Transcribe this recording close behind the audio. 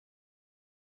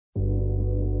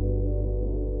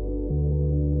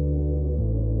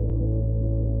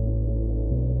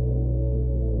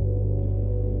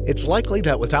It's likely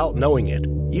that without knowing it,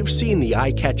 you've seen the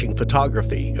eye-catching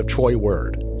photography of Troy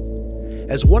Word.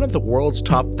 As one of the world's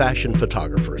top fashion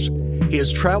photographers, he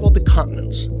has traveled the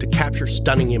continents to capture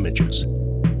stunning images.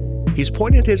 He's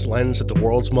pointed his lens at the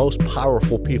world's most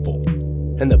powerful people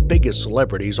and the biggest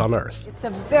celebrities on Earth. It's a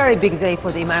very big day for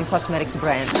the Iman Cosmetics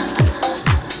brand.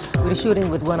 We're shooting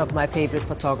with one of my favorite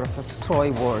photographers,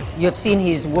 Troy Ward. You have seen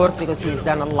his work because he's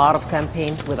done a lot of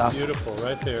campaigns with us. Beautiful,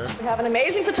 right there. We have an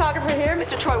amazing photographer here,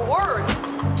 Mr. Troy Ward.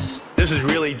 This is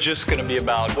really just going to be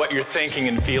about what you're thinking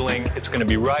and feeling. It's going to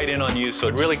be right in on you, so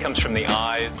it really comes from the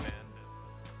eyes.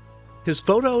 His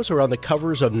photos are on the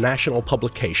covers of national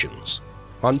publications,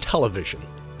 on television,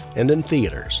 and in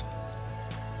theaters.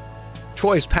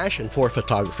 Troy's passion for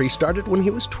photography started when he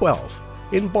was 12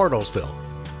 in Bartlesville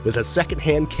with a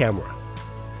second-hand camera.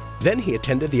 Then he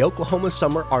attended the Oklahoma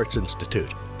Summer Arts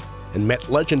Institute and met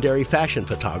legendary fashion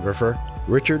photographer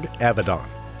Richard Avedon.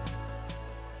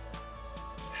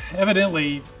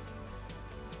 Evidently,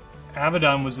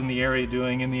 Avedon was in the area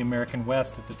doing In the American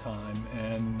West at the time,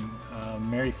 and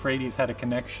Mary Frady's had a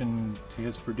connection to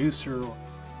his producer.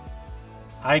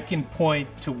 I can point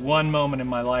to one moment in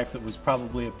my life that was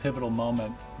probably a pivotal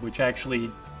moment, which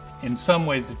actually in some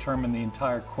ways determined the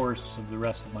entire course of the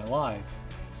rest of my life.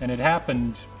 And it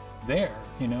happened there,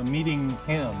 meeting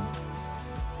him.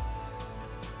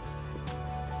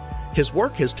 His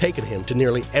work has taken him to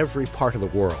nearly every part of the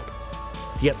world.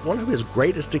 Yet one of his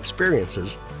greatest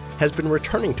experiences has been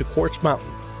returning to Quartz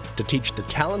Mountain to teach the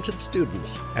talented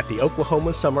students at the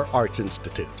Oklahoma Summer Arts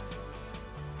Institute.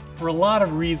 For a lot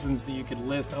of reasons that you could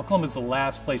list, Oklahoma is the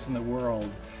last place in the world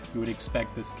you would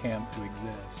expect this camp to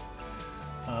exist.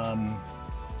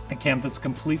 A camp that's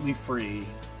completely free,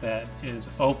 that is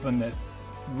open, that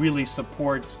really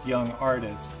supports young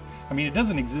artists. I mean, it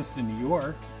doesn't exist in New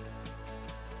York.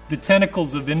 The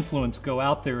tentacles of influence go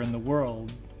out there in the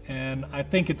world, and I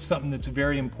think it's something that's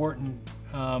very important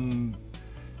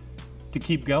to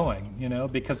keep going,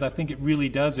 because I think it really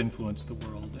does influence the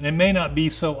world. And it may not be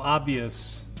so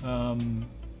obvious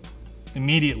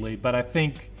immediately, but I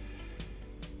think,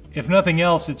 if nothing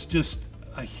else, it's just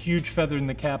a huge feather in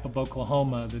the cap of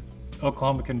Oklahoma, that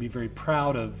Oklahoma can be very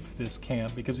proud of this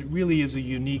camp, because it really is a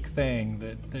unique thing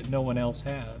that no one else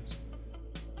has.